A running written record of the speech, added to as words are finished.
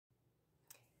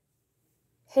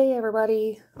Hey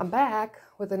everybody, I'm back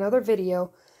with another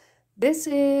video. This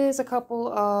is a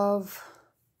couple of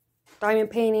diamond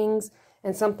paintings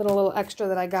and something a little extra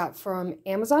that I got from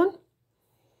Amazon.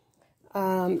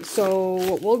 So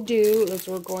what we'll do is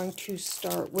we're going to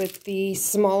start with the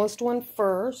smallest one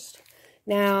first.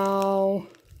 Now,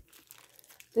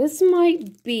 this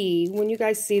might be, when you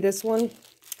guys see this one,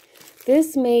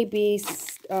 this may be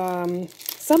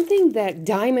something that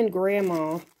Diamond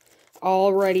Grandma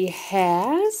already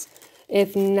has.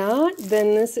 If not,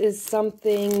 then this is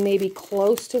something maybe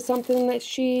close to something that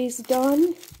she's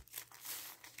done.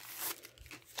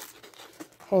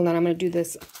 Hold on, I'm going to do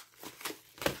this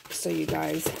so you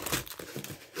guys,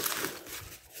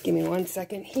 give me 1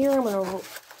 second here. I'm going to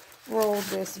roll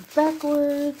this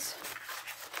backwards.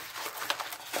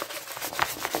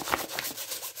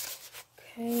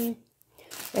 Okay,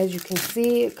 as you can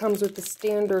see, it comes with the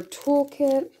standard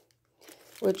toolkit,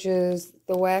 which is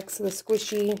the wax, the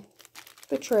squishy,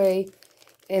 the tray,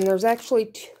 and there's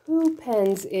actually 2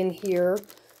 pens in here.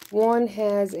 One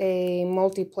has a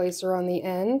multi-placer on the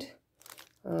end.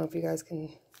 I don't know if you guys can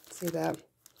see that.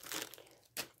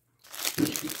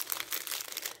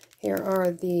 Here are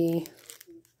the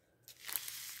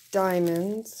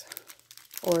diamonds,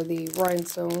 or the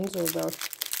rhinestones, or the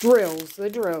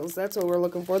drills, that's what we're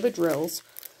looking for, the drills.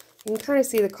 You can kind of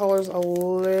see the colors a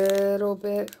little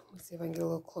bit. Let's see if I can get a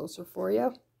little closer for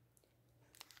you.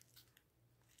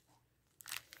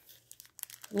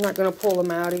 I'm not going to pull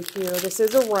them out of here. This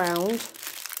is a round.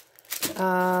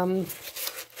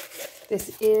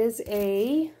 This is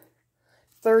a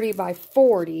 30 by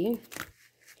 40.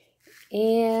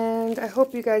 And I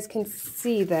hope you guys can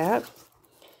see that.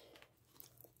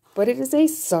 But it is a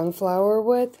sunflower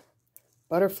with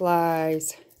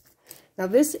butterflies. Now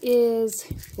this is,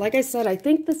 like I said, I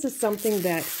think this is something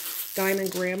that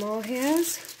Diamond Grandma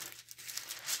has.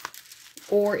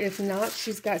 Or if not,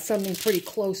 she's got something pretty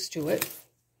close to it.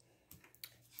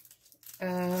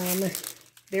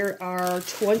 There are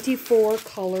 24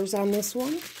 colors on this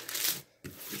one.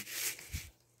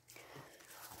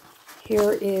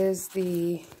 Here is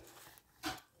the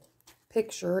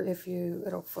picture,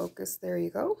 it'll focus, there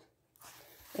you go.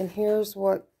 And here's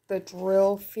what the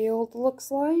drill field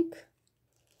looks like.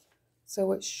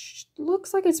 So it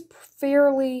looks like it's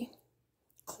fairly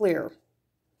clear.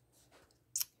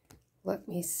 Let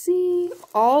me see.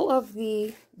 All of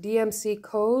the DMC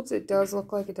codes, it does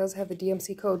look like it does have the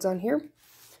DMC codes on here.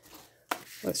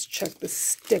 Let's check the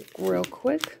stick real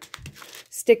quick.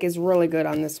 Stick is really good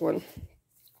on this one.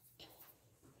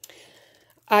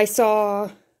 I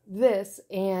saw this,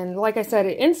 and like I said,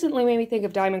 it instantly made me think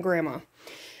of Diamond Grandma.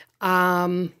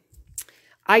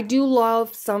 I do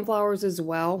love sunflowers as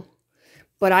well,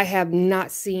 but I have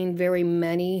not seen very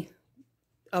many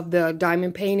of the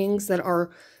diamond paintings that are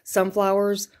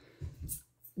sunflowers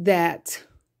that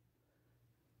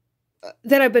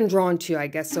I've been drawn to, I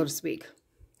guess, so to speak.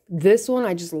 This one,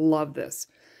 I just love this.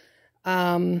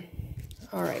 All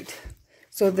right,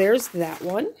 so there's that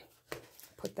one.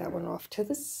 Put that one off to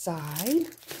the side.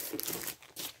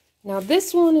 Now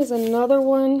this one is another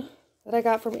one that I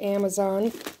got from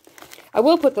Amazon. I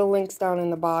will put the links down in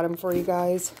the bottom for you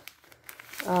guys.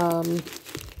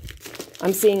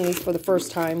 I'm seeing these for the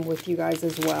first time with you guys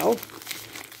as well.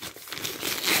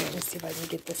 Let me see if I can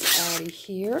get this out of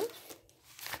here.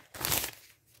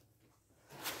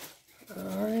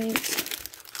 Alright.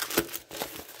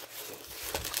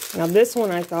 Now this one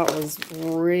I thought was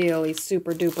really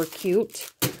super duper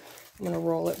cute. I'm going to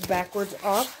roll it backwards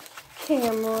off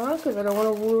camera because I don't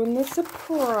want to ruin the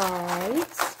surprise.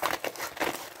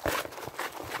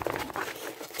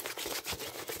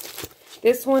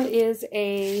 This one is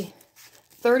a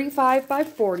 35 by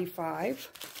 45.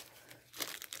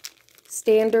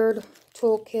 Standard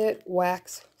toolkit,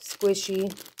 wax,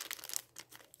 squishy,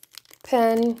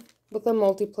 pen with a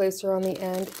multi-placer on the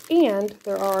end, and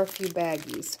there are a few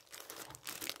baggies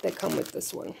that come with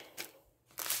this one.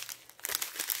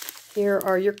 Here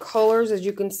are your colors. As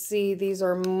you can see, these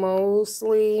are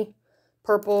mostly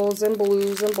purples and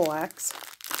blues and blacks.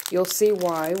 You'll see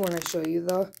why when I show you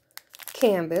the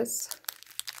canvas.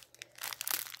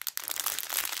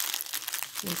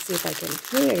 Let me see if I can,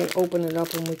 maybe I can open it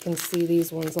up and we can see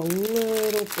these ones a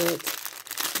little bit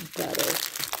better.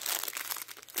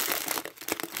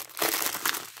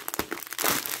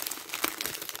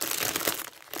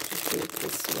 Just do it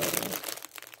this way.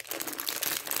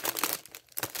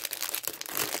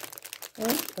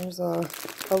 Oh, there's a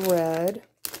red,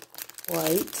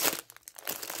 white,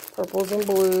 purples and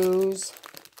blues.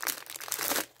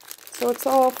 So it's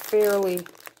all fairly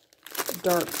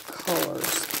dark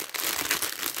colors.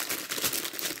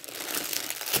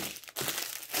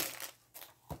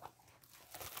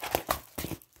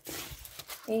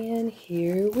 And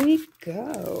here we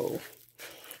go.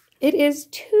 It is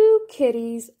two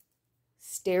kitties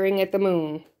staring at the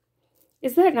moon.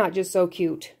 Is that not just so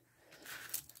cute?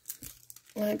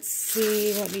 Let's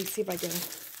see. Let me see if I can...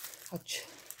 I'll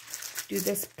do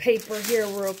this paper here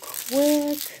real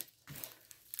quick.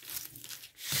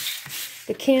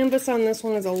 The canvas on this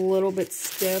one is a little bit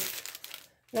stiff.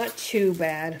 Not too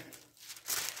bad.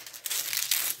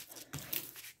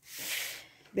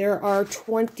 There are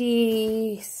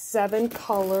 27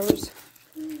 colors.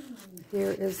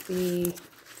 Here is the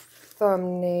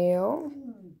thumbnail.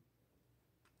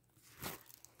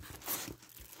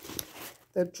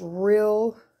 The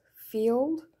drill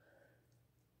field.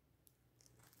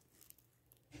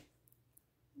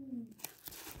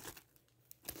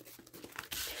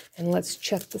 And let's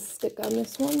check the stick on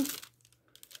this one.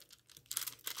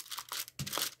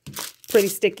 Pretty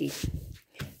sticky.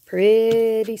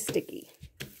 Pretty sticky.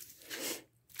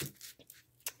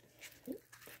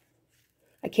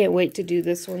 I can't wait to do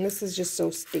this one. This is just so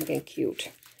stinking cute.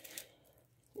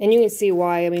 And you can see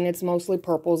why. I mean, it's mostly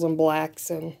purples and blacks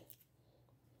and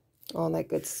all that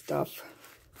good stuff.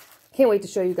 Can't wait to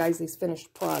show you guys these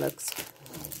finished products.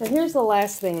 And here's the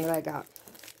last thing that I got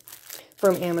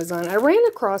from Amazon. I ran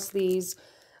across these.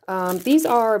 These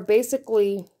are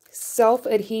basically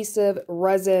self-adhesive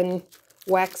resin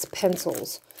wax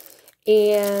pencils.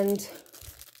 And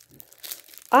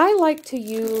I like to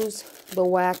use the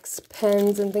wax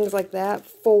pens and things like that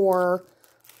for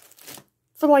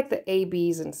like the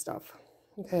ABs and stuff.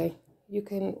 Okay, you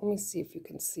can, let me see if you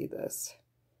can see this.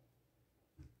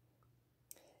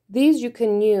 These you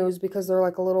can use because they're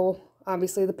like a little,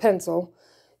 obviously the pencil,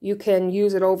 you can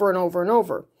use it over and over and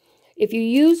over. If you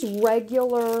use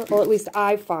regular, or at least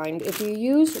I find, if you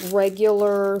use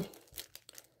regular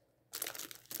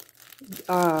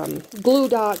glue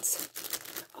dots,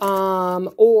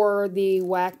 or the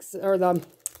wax, or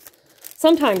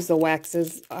sometimes the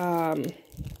waxes,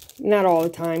 not all the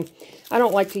time. I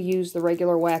don't like to use the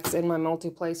regular wax in my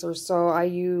multi-placers, so I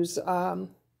use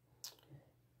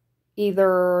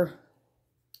either,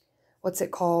 what's it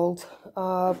called,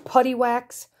 putty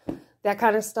wax, that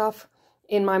kind of stuff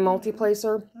in my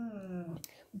multi-placer.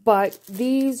 But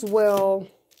these will,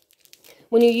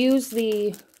 when you use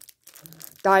the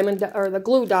diamond or the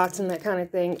glue dots and that kind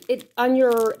of thing, it on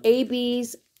your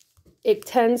ABs, it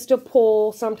tends to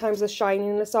pull sometimes the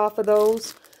shininess off of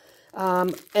those,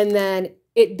 and then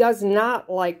it does not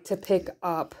like to pick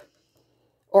up,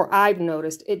 or I've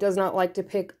noticed it does not like to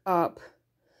pick up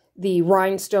the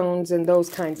rhinestones and those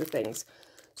kinds of things.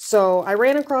 So I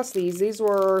ran across these. These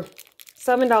were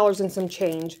 $7 and some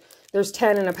change. There's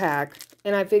 10 in a pack,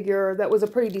 and I figure that was a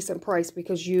pretty decent price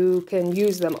because you can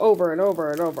use them over and over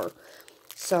and over.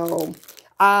 So,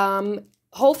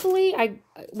 hopefully,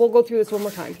 we'll go through this one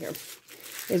more time here.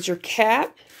 Is your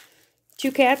cat,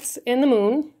 two cats and the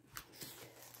moon,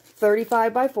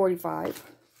 35 by 45,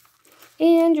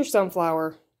 and your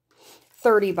sunflower,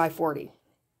 30 by 40.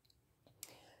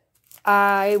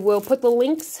 I will put the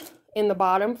links in the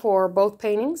bottom for both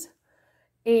paintings,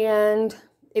 and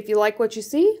if you like what you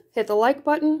see, hit the like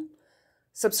button,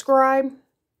 subscribe,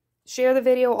 share the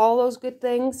video, all those good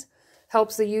things.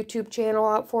 Helps the YouTube channel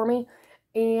out for me.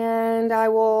 And I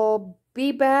will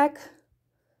be back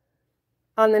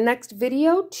on the next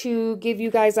video to give you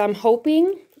guys, I'm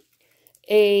hoping,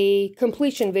 a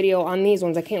completion video on these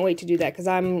ones. I can't wait to do that because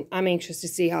I'm anxious to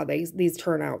see how these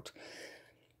turn out.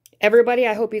 Everybody,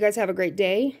 I hope you guys have a great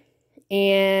day.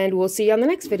 And we'll see you on the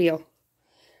next video.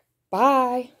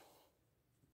 Bye.